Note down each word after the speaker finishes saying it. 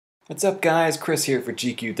What's up guys, Chris here for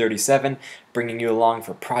GQ37, bringing you along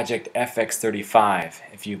for Project FX35.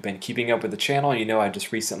 If you've been keeping up with the channel, you know I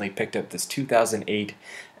just recently picked up this 2008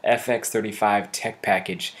 FX35 tech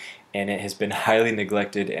package, and it has been highly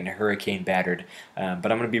neglected and hurricane battered, but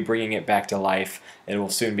I'm going to be bringing it back to life. It will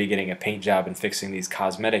soon be getting a paint job and fixing these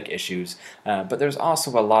cosmetic issues, but there's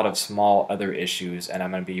also a lot of small other issues, and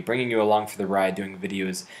I'm going to be bringing you along for the ride doing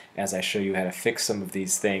videos as I show you how to fix some of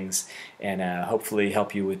these things and hopefully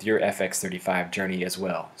help you with your FX35 journey as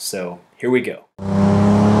well. So here we go.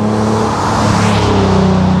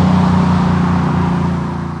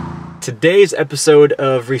 Today's episode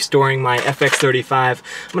of restoring my FX35,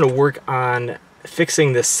 I'm going to work on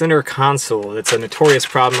fixing the center console. It's a notorious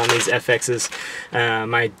problem on these FXs.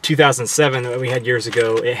 My 2007 that we had years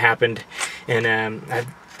ago, it happened, and I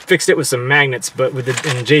fixed it with some magnets, but with the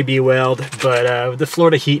JB weld, but with the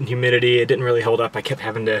Florida heat and humidity, it didn't really hold up. I kept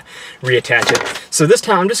having to reattach it. So this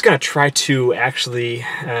time I'm just going to try to actually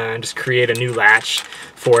just create a new latch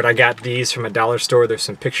for it. I got these from a dollar store. There's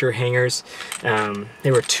some picture hangers.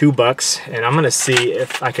 They were $2, and I'm going to see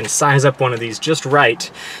if I can size up one of these just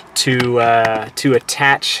right to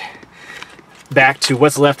attach back to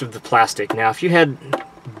what's left of the plastic. Now, if you had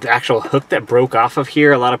the actual hook that broke off of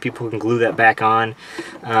here, a lot of people can glue that back on,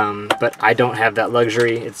 but I don't have that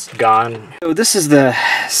luxury. It's gone. So this is the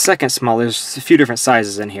second small. There's a few different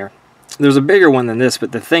sizes in here. There's a bigger one than this,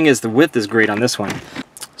 but the thing is the width is great on this one.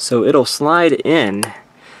 So it'll slide in.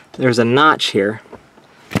 There's a notch here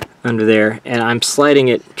under there, and I'm sliding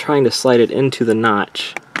it, trying to slide it into the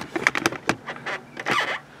notch.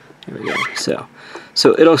 There we go.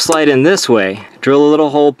 So it'll slide in this way. Drill a little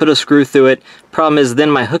hole, put a screw through it. Problem is then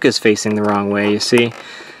my hook is facing the wrong way, you see?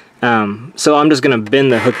 So I'm just going to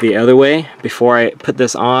bend the hook the other way before I put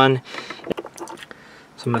this on.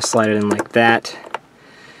 So I'm going to slide it in like that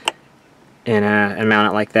and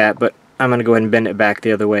mount it like that. But I'm going to go ahead and bend it back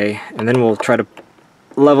the other way, and then we'll try to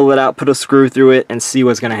level it out, put a screw through it, and see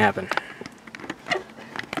what's going to happen.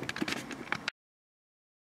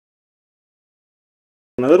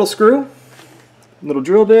 My little screw, little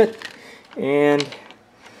drill bit, and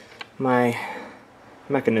my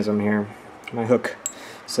mechanism here, my hook.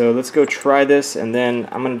 So let's go try this, and then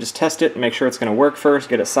I'm going to just test it and make sure it's going to work first,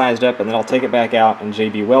 get it sized up, and then I'll take it back out and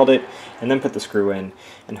JB weld it, and then put the screw in.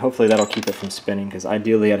 And hopefully that'll keep it from spinning, because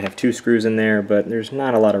ideally I'd have 2 screws in there, but there's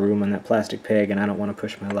not a lot of room on that plastic peg, and I don't want to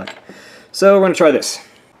push my luck. So we're going to try this.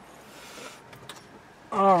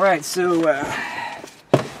 Alright, so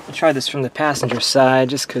I'll try this from the passenger side,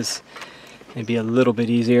 just because it'd be a little bit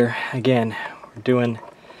easier. Again, we're doing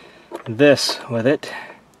this with it,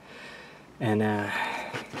 and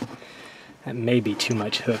that may be too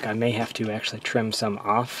much hook. I may have to actually trim some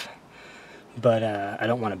off, but I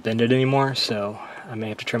don't want to bend it anymore, so I may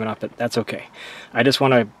have to trim it off, but that's okay. I just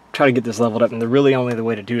want to try to get this leveled up, and the really only the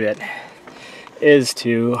way to do it is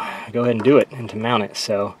to go ahead and do it and to mount it.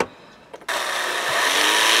 So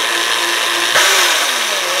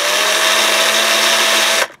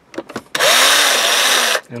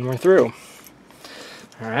and we're through.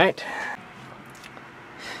 Alright.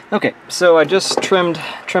 Okay, so I just trimmed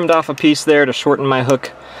off a piece there to shorten my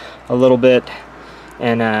hook a little bit,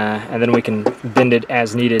 and then we can bend it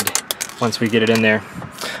as needed once we get it in there.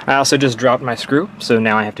 I also just dropped my screw, so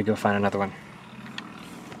now I have to go find another one.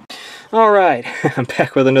 Alright, I'm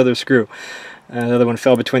back with another screw. The other one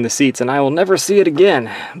fell between the seats, and I will never see it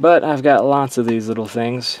again, but I've got lots of these little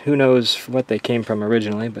things. Who knows what they came from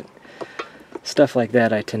originally, but stuff like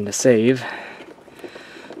that I tend to save.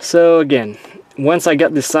 So again, once I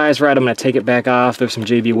get this size right, I'm going to take it back off. There's some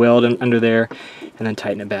JB weld under there, and then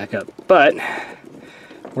tighten it back up. But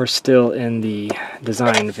we're still in the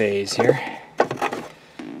design phase here.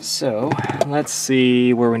 So let's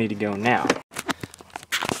see where we need to go now.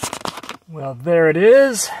 Well, there it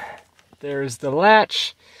is. There's the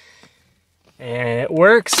latch, and it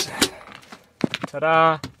works.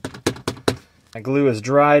 Ta-da! My glue is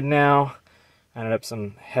dried now. I ended up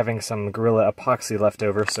having some Gorilla epoxy left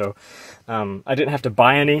over, so I didn't have to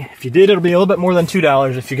buy any. If you did, it'll be a little bit more than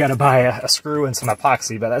 $2 if you got to buy a screw and some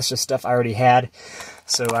epoxy, but that's just stuff I already had,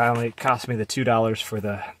 so it cost me the $2 for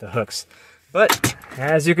the hooks. But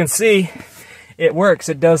as you can see, it works.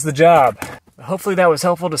 It does the job. Hopefully that was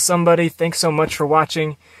helpful to somebody. Thanks so much for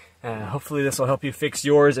watching. Hopefully this will help you fix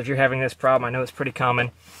yours if you're having this problem. I know it's pretty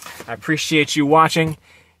common. I appreciate you watching.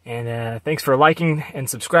 And thanks for liking and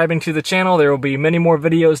subscribing to the channel. There will be many more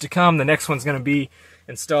videos to come. The next one's going to be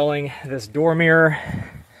installing this door mirror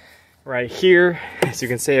right here. As you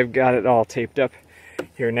can see, I've got it all taped up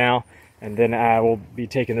here now. And then I will be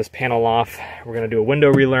taking this panel off. We're going to do a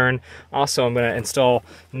window relearn. Also, I'm going to install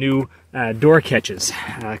new door catches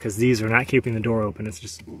because these are not keeping the door open. It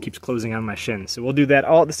just keeps closing on my shin. So we'll do that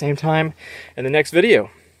all at the same time in the next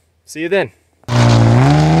video. See you then.